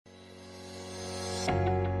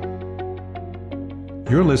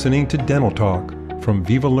You're listening to Dental Talk from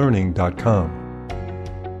VivaLearning.com.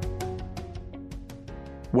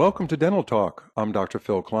 Welcome to Dental Talk. I'm Dr.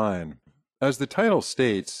 Phil Klein. As the title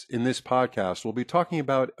states, in this podcast, we'll be talking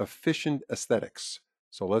about efficient aesthetics.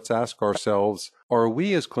 So let's ask ourselves, are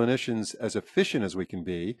we as clinicians as efficient as we can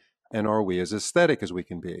be, and are we as aesthetic as we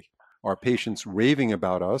can be? Are patients raving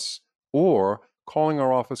about us, or calling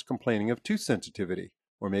our office complaining of tooth sensitivity,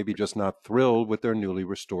 or maybe just not thrilled with their newly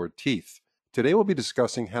restored teeth? Today we'll be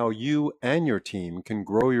discussing how you and your team can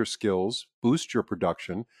grow your skills, boost your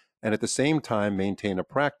production, and at the same time maintain a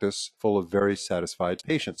practice full of very satisfied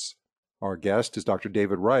patients. Our guest is Dr.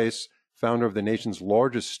 David Rice, founder of the nation's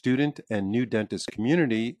largest student and new dentist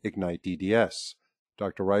community, Ignite DDS.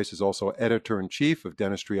 Dr. Rice is also editor-in-chief of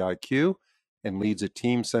Dentistry IQ and leads a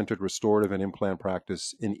team-centered restorative and implant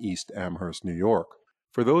practice in East Amherst, New York.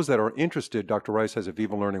 For those that are interested, Dr. Rice has a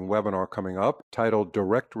Viva Learning webinar coming up titled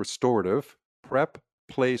Direct Restorative, Prep,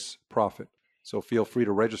 Place, Profit. So feel free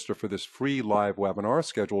to register for this free live webinar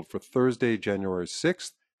scheduled for Thursday, January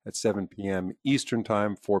 6th at 7 p.m. Eastern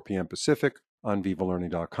Time, 4 p.m. Pacific on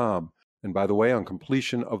VivaLearning.com. And by the way, on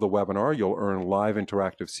completion of the webinar, you'll earn live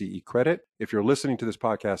interactive CE credit. If you're listening to this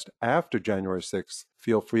podcast after January 6th,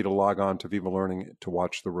 feel free to log on to Viva Learning to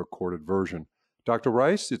watch the recorded version. Dr.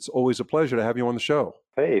 Rice, it's always a pleasure to have you on the show.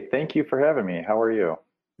 Hey, thank you for having me. How are you?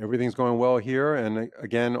 Everything's going well here. And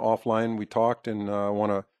again, offline, we talked, and I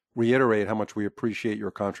want to reiterate how much we appreciate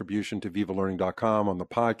your contribution to VivaLearning.com on the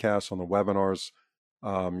podcast, on the webinars.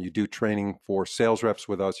 You do training for sales reps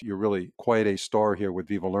with us. You're really quite a star here with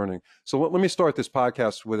Viva Learning. So let me start this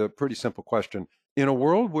podcast with a pretty simple question. In a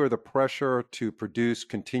world where the pressure to produce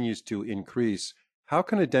continues to increase, how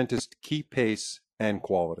can a dentist keep pace and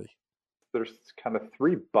quality? There's kind of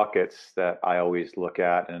three buckets that I always look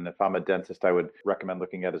at. And if I'm a dentist, I would recommend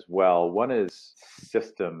looking at as well. One is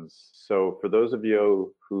systems. So for those of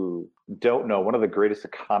you who don't know, one of the greatest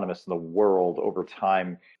economists in the world over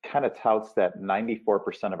time kind of touts that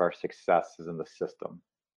 94% of our success is in the system.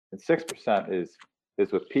 And 6% is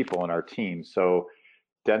with people in our team. So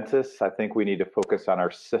dentists, I think we need to focus on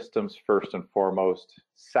our systems first and foremost.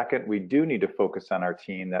 Second, we do need to focus on our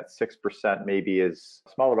team. That 6% maybe is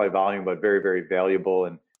smaller by volume, but very, very valuable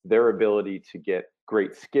in their ability to get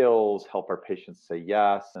great skills, help our patients say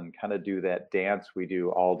yes, and kind of do that dance we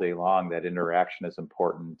do all day long. That interaction is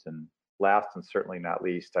important. And last and certainly not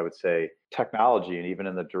least, I would say technology. And even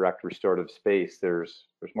in the direct restorative space, there's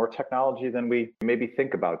more technology than we maybe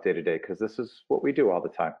think about day to day, because this is what we do all the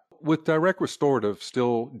time. With direct restorative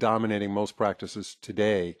still dominating most practices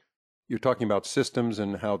today, you're talking about systems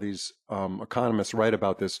and how these economists write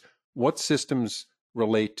about this. What systems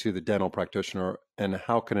relate to the dental practitioner, and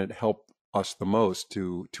how can it help us the most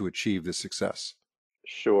to achieve this success?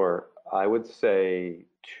 Sure. I would say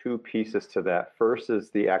two pieces to that. First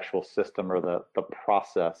is the actual system or the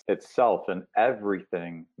process itself, and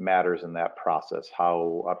everything matters in that process.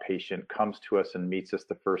 How a patient comes to us and meets us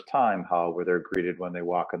the first time, how they're greeted when they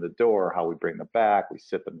walk in the door, how we bring them back, we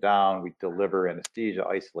sit them down, we deliver anesthesia,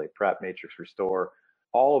 isolate, prep, matrix, restore.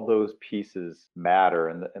 All of those pieces matter.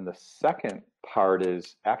 And the second part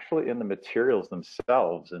is actually in the materials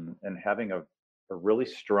themselves, and having a really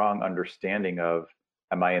strong understanding of,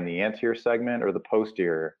 am I in the anterior segment or the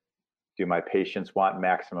posterior? Do my patients want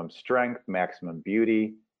maximum strength, maximum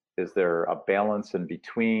beauty? Is there a balance in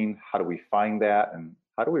between? How do we find that? And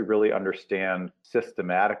how do we really understand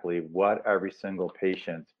systematically what every single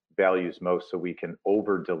patient values most, so we can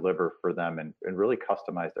over deliver for them and really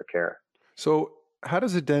customize their care? So how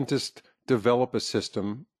does a dentist develop a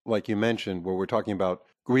system, like you mentioned, where we're talking about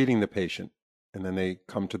greeting the patient, and then they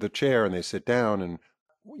come to the chair and they sit down, and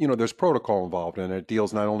there's protocol involved, and it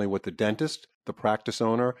deals not only with the dentist, the practice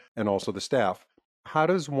owner, and also the staff. How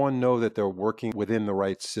does one know that they're working within the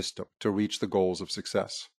right system to reach the goals of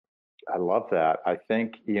success? I love that. I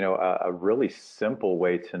think, a really simple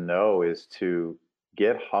way to know is to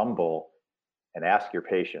get humble and ask your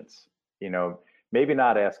patients. Maybe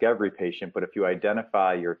not ask every patient, but if you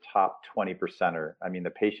identify your top 20%er,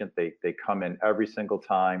 the patient, they come in every single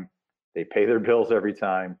time, they pay their bills every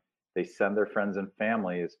time, they send their friends and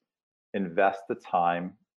families, invest the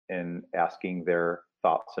time in asking their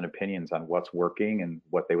thoughts and opinions on what's working and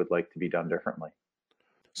what they would like to be done differently.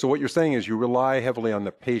 So what you're saying is you rely heavily on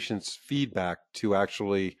the patient's feedback to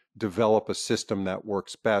actually develop a system that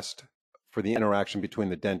works best for the interaction between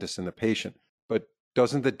the dentist and the patient. But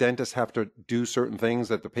doesn't the dentist have to do certain things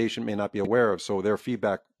that the patient may not be aware of? So their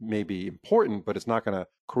feedback may be important, but it's not going to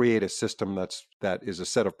create a system that is a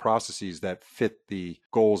set of processes that fit the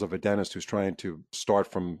goals of a dentist who's trying to start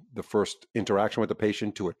from the first interaction with the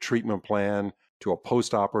patient to a treatment plan to a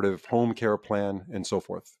post-operative home care plan and so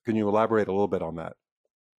forth. Can you elaborate a little bit on that?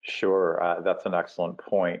 Sure, that's an excellent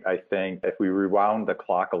point. I think if we rewound the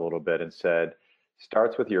clock a little bit and said,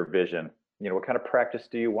 starts with your vision. What kind of practice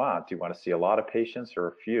do you want? Do you want to see a lot of patients or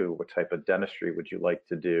a few? What type of dentistry would you like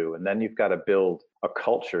to do? And then you've got to build a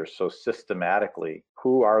culture. So systematically,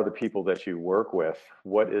 who are the people that you work with?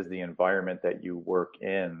 What is the environment that you work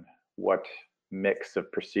in? What mix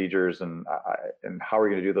of procedures and how are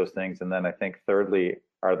you going to do those things? And then I think thirdly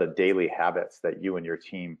are the daily habits that you and your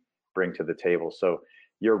team bring to the table. So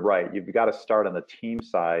you're right. You've got to start on the team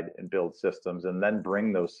side and build systems and then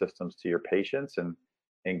bring those systems to your patients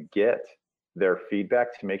and get their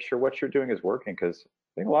feedback to make sure what you're doing is working. Because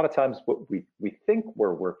I think a lot of times what we think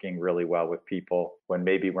we're working really well with people when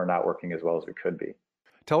maybe we're not working as well as we could be.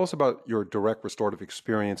 Tell us about your direct restorative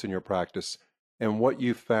experience in your practice and what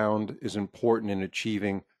you found is important in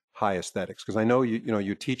achieving high aesthetics. Because I know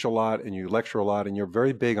you teach a lot and you lecture a lot and you're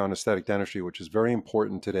very big on aesthetic dentistry, which is very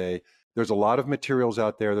important today. There's a lot of materials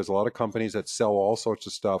out there. There's a lot of companies that sell all sorts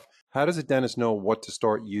of stuff. How does a dentist know what to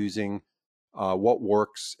start using, what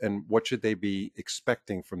works, and what should they be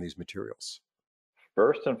expecting from these materials?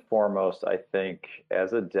 First and foremost, I think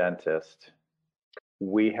as a dentist,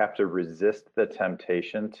 we have to resist the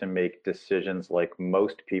temptation to make decisions like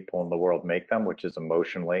most people in the world make them, which is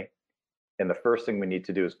emotionally. And the first thing we need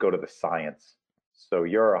to do is go to the science. So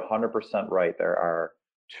you're 100% right. There are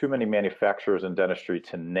too many manufacturers in dentistry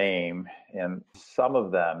to name, and some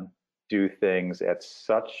of them do things at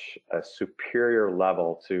such a superior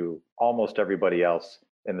level to almost everybody else,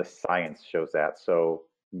 and the science shows that. So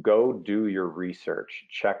go do your research,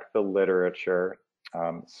 check the literature,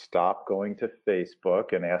 stop going to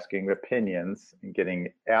Facebook and asking opinions and getting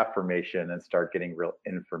affirmation and start getting real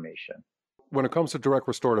information. When it comes to direct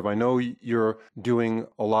restorative, I know you're doing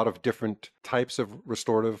a lot of different types of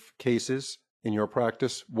restorative cases in your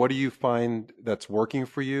practice. What do you find that's working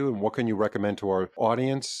for you and what can you recommend to our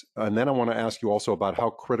audience? And then I want to ask you also about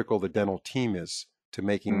how critical the dental team is to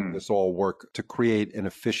making this all work to create an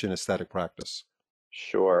efficient aesthetic practice.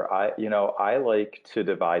 Sure. I like to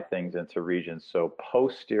divide things into regions. So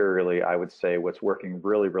posteriorly, I would say what's working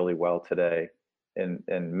really, really well today in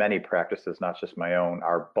many practices, not just my own,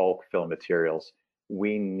 are bulk fill materials.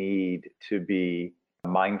 We need to be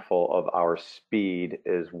mindful of our speed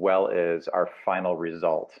as well as our final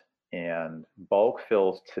result. And bulk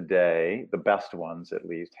fills today, the best ones at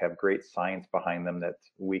least, have great science behind them that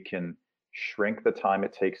we can shrink the time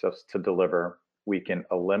it takes us to deliver. We can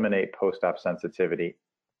eliminate post-op sensitivity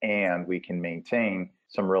and we can maintain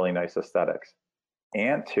some really nice aesthetics.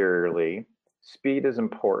 Anteriorly, speed is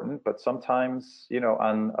important, but sometimes,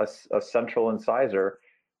 on a central incisor,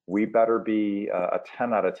 we better be a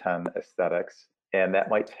 10 out of 10 aesthetics, and that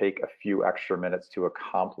might take a few extra minutes to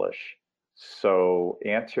accomplish. So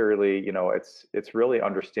anteriorly, it's really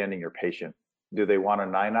understanding your patient. Do they want a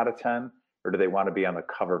 9 out of 10? Or do they want to be on the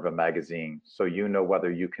cover of a magazine? So you know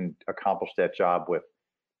whether you can accomplish that job with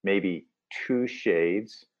maybe 2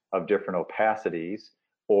 shades of different opacities,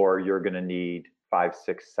 or you're going to need 5,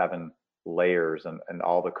 6, 7 layers and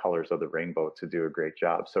all the colors of the rainbow to do a great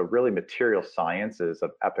job. So really material science is of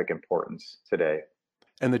epic importance today.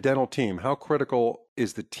 And the dental team, how critical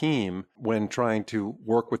is the team when trying to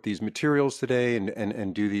work with these materials today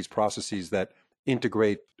and do these processes that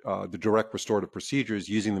integrate the direct restorative procedures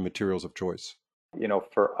using the materials of choice?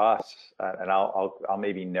 For us, and I'll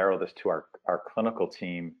maybe narrow this to our clinical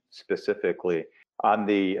team specifically. On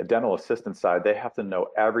the dental assistant side, they have to know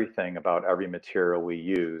everything about every material we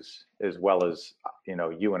use, as well as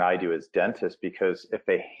you and I do as dentists, because if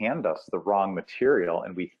they hand us the wrong material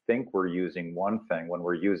and we think we're using one thing when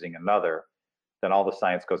we're using another, then all the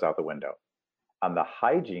science goes out the window. On the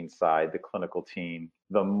hygiene side, the clinical team,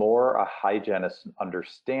 the more a hygienist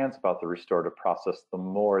understands about the restorative process, the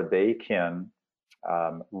more they can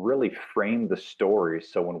really frame the story.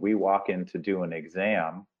 So when we walk in to do an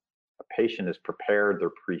exam, a patient is prepared, they're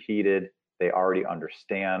preheated, they already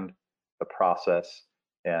understand the process,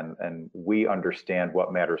 and we understand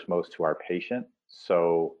what matters most to our patient.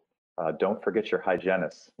 So don't forget your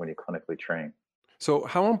hygienist when you clinically train. So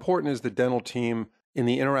how important is the dental team in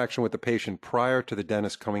the interaction with the patient prior to the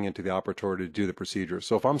dentist coming into the operatory to do the procedure?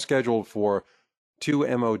 So if I'm scheduled for 2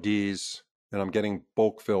 MODs and I'm getting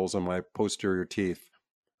bulk fills on my posterior teeth,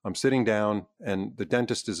 I'm sitting down and the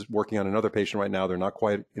dentist is working on another patient right now. They're not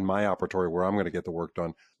quite in my operatory where I'm going to get the work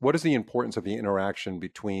done. What is the importance of the interaction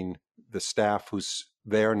between the staff who's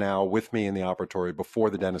there now with me in the operatory before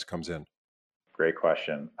the dentist comes in? Great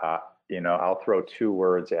question. I'll throw 2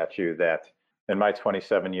 words at you that in my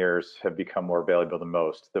 27 years have become more valuable than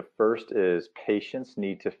most. The first is patients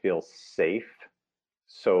need to feel safe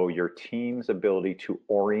So your team's ability to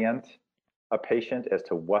orient a patient as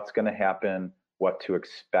to what's going to happen, what to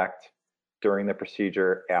expect during the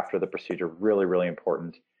procedure, after the procedure, really, really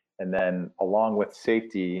important. And then along with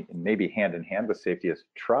safety, and maybe hand in hand with safety, is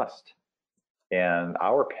trust. And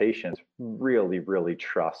our patients really, really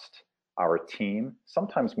trust our team,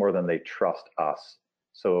 sometimes more than they trust us.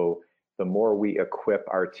 So the more we equip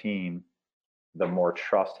our team, the more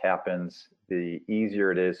trust happens, the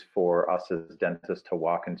easier it is for us as dentists to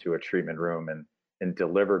walk into a treatment room and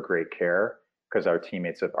deliver great care because our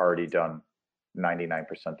teammates have already done 99%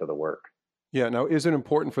 of the work. Yeah. Now, is it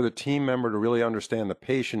important for the team member to really understand the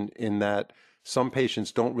patient in that some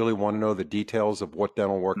patients don't really want to know the details of what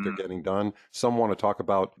dental work they're getting done? Some want to talk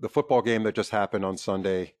about the football game that just happened on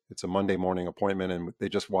Sunday. It's a Monday morning appointment and they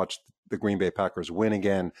just watched the Green Bay Packers win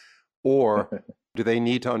again. Or do they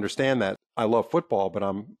need to understand that I love football, but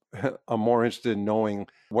I'm more interested in knowing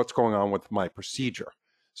what's going on with my procedure.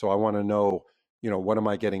 So I want to know, what am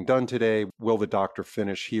I getting done today? Will the doctor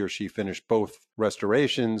finish, he or she finish both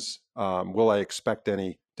restorations? Will I expect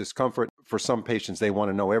any discomfort? For some patients, they want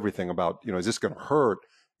to know everything about, is this going to hurt?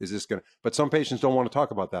 But some patients don't want to talk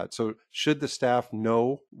about that. So should the staff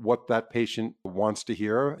know what that patient wants to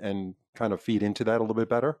hear and kind of feed into that a little bit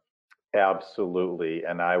better? Absolutely.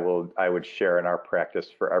 And I would share in our practice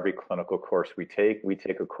for every clinical course we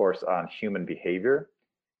take a course on human behavior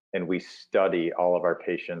and we study all of our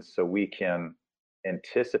patients so we can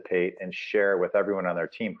anticipate and share with everyone on their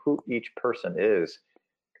team who each person is.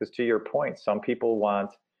 Because to your point, some people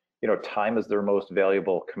want, time is their most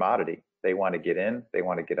valuable commodity. They want to get in, they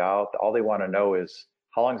want to get out. All they want to know is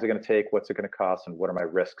how long is it going to take? What's it going to cost? And what are my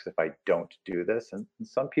risks if I don't do this? And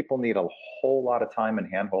some people need a whole lot of time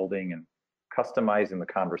and handholding, and customizing the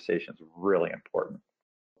conversation is really important.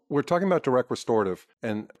 We're talking about direct restorative,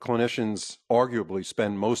 and clinicians arguably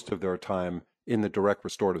spend most of their time in the direct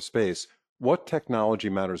restorative space. What technology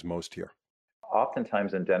matters most here?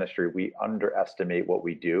 Oftentimes in dentistry, we underestimate what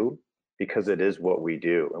we do because it is what we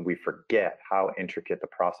do, and we forget how intricate the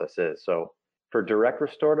process is. So for direct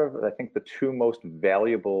restorative, I think the two most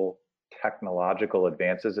valuable technological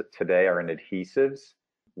advances today are in adhesives.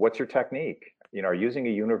 What's your technique? Are you using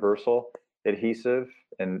a universal adhesive,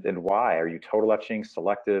 and why? Are you total etching,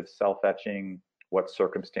 selective, self-etching? What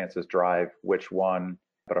circumstances drive which one?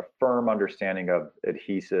 But a firm understanding of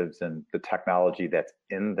adhesives and the technology that's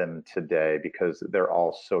in them today, because they're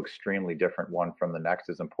all so extremely different one from the next,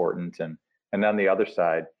 is important. And on the other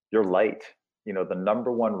side, your light. The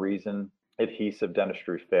number one reason adhesive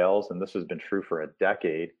dentistry fails, and this has been true for a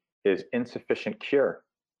decade, is insufficient cure.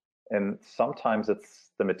 And sometimes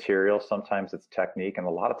it's the material, sometimes it's technique, and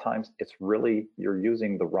a lot of times it's really you're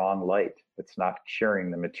using the wrong light. It's not curing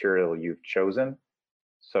the material you've chosen.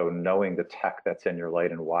 So knowing the tech that's in your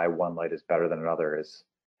light and why one light is better than another is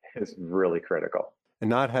really critical.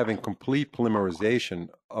 And not having complete polymerization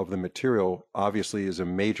of the material obviously is a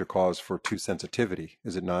major cause for tooth sensitivity,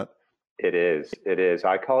 is it not? It is. It is.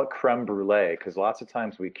 I call it creme brulee because lots of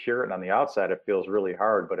times we cure it and on the outside it feels really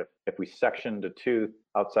hard. But if we section the tooth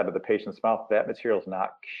outside of the patient's mouth, that material is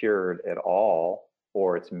not cured at all,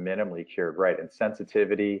 or it's minimally cured, right? And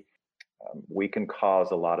sensitivity, we can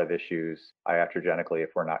cause a lot of issues iatrogenically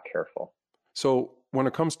if we're not careful. So when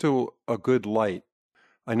it comes to a good light,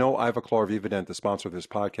 I know Ivoclar Vivadent, the sponsor of this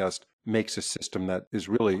podcast, makes a system that is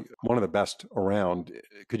really one of the best around.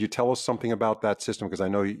 Could you tell us something about that system? Because I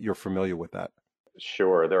know you're familiar with that.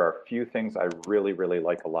 Sure. There are a few things I really, really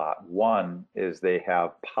like a lot. One is they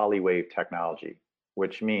have polywave technology,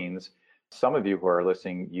 which means some of you who are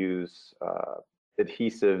listening use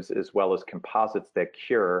adhesives as well as composites that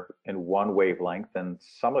cure in one wavelength, and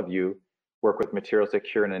some of you work with materials that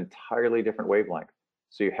cure in an entirely different wavelength.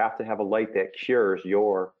 So you have to have a light that cures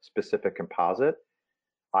your specific composite.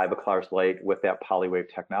 Ivoclar's light with that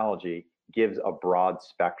polywave technology gives a broad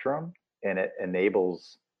spectrum, and it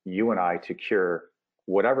enables you and I to cure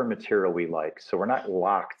whatever material we like. So we're not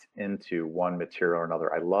locked into one material or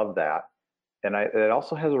another. I love that. And it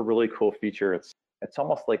also has a really cool feature. It's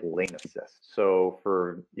almost like lane assist. So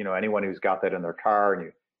for anyone who's got that in their car,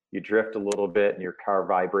 and you drift a little bit and your car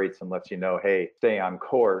vibrates and lets you know, hey, stay on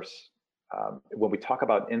course. When we talk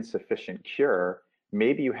about insufficient cure,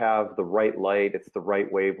 maybe you have the right light, it's the right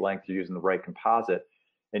wavelength, you're using the right composite,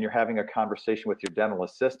 and you're having a conversation with your dental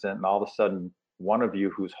assistant, and all of a sudden, one of you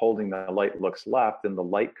who's holding the light looks left and the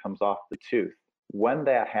light comes off the tooth. When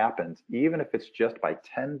that happens, even if it's just by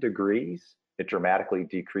 10 degrees, it dramatically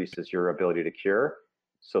decreases your ability to cure.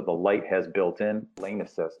 So the light has built in lane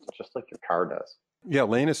assist, just like your car does. Yeah,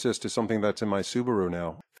 lane assist is something that's in my Subaru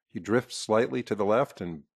now. You drift slightly to the left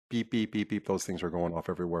and beep, beep, beep, beep. Those things are going off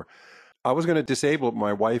everywhere. I was going to disable it.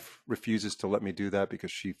 My wife refuses to let me do that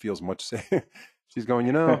because she feels much safer. She's going,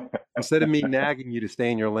 instead of me nagging you to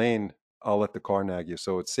stay in your lane, I'll let the car nag you.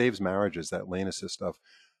 So it saves marriages, that lane assist stuff.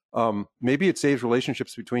 Maybe it saves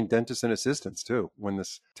relationships between dentists and assistants too, when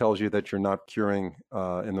this tells you that you're not curing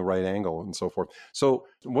in the right angle and so forth. So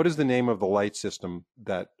what is the name of the light system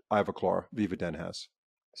that Ivoclar Vivadent has?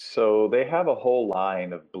 So they have a whole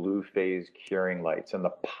line of blue phase curing lights, and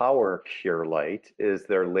the Power Cure light is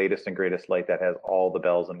their latest and greatest light that has all the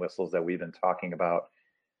bells and whistles that we've been talking about.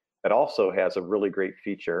 It also has a really great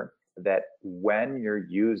feature that when you're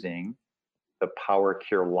using the Power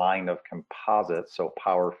Cure line of composites, so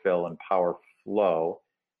Power Fill and Power Flow,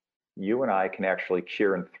 you and I can actually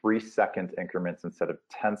cure in 3-second increments instead of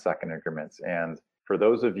 10-second increments. And for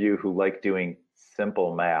those of you who like doing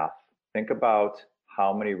simple math, think about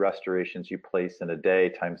how many restorations you place in a day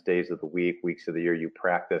times days of the week, weeks of the year you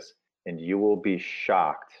practice, and you will be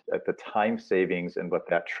shocked at the time savings and what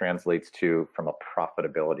that translates to from a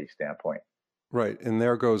profitability standpoint. Right. And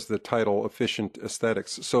there goes the title, Efficient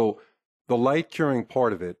Aesthetics. So the light curing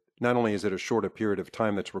part of it, not only is it a shorter period of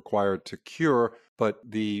time that's required to cure, but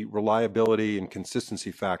the reliability and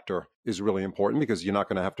consistency factor is really important because you're not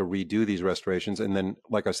going to have to redo these restorations. And then,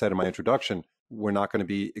 like I said in my introduction, we're not going to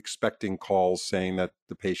be expecting calls saying that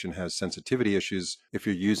the patient has sensitivity issues. If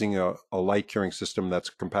you're using a light curing system that's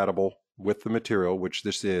compatible with the material, which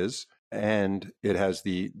this is, and it has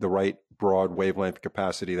the right broad wavelength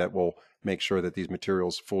capacity that will make sure that these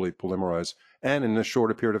materials fully polymerize and in a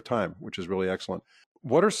shorter period of time, which is really excellent.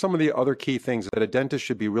 What are some of the other key things that a dentist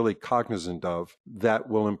should be really cognizant of that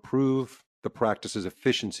will improve the practice's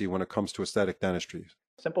efficiency when it comes to aesthetic dentistry?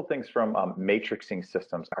 Simple things from matrixing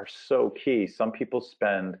systems are so key. Some people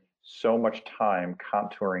spend so much time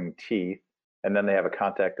contouring teeth, and then they have a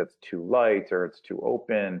contact that's too light or it's too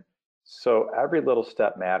open. So every little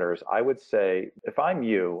step matters. I would say if I'm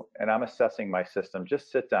you and I'm assessing my system,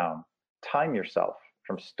 just sit down, time yourself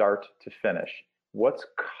from start to finish. What's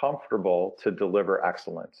comfortable to deliver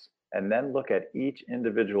excellence? And then look at each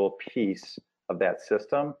individual piece of that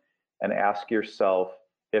system and ask yourself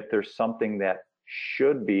if there's something that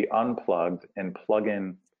should be unplugged and plug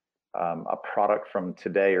in a product from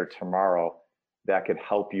today or tomorrow that could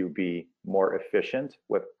help you be more efficient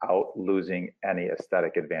without losing any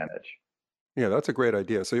aesthetic advantage. Yeah, that's a great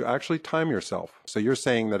idea. So you actually time yourself. So you're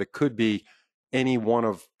saying that it could be any one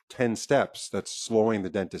of 10 steps that's slowing the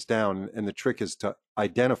dentist down. And the trick is to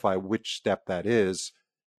identify which step that is.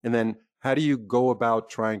 And then how do you go about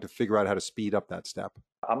trying to figure out how to speed up that step?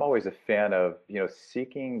 I'm always a fan of,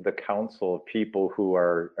 seeking the counsel of people who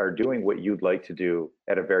are doing what you'd like to do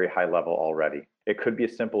at a very high level already. It could be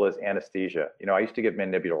as simple as anesthesia. I used to give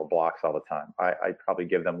mandibular blocks all the time. I probably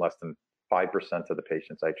give them less than 5% of the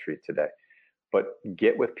patients I treat today. But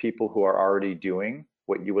get with people who are already doing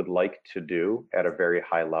what you would like to do at a very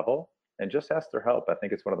high level and just ask their help. I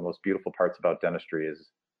think it's one of the most beautiful parts about dentistry is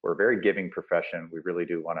we're a very giving profession. We really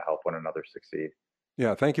do want to help one another succeed.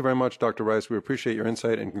 Yeah, thank you very much, Dr. Rice. We appreciate your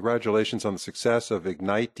insight and congratulations on the success of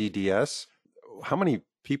Ignite DDS. How many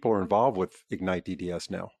people are involved with Ignite DDS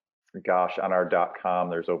now? Gosh, on our .com,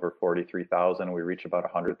 there's over 43,000. We reach about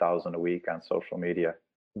 100,000 a week on social media.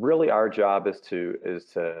 Really, our job is to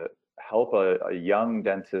help a young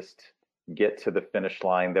dentist get to the finish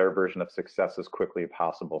line, their version of success as quickly as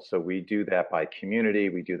possible. So we do that by community,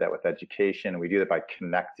 we do that with education, we do that by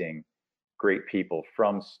connecting great people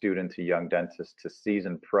from student to young dentist to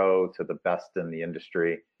seasoned pro to the best in the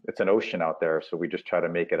industry. It's an ocean out there, so we just try to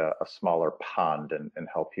make it a smaller pond and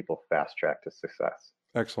help people fast track to success.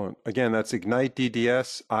 Excellent. Again, that's Ignite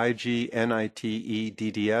DDS, IGNITE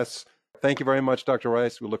DDS. Thank you very much, Dr.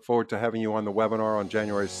 Rice. We look forward to having you on the webinar on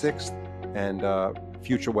January 6th and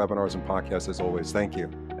future webinars and podcasts as always. Thank you.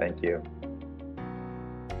 Thank you.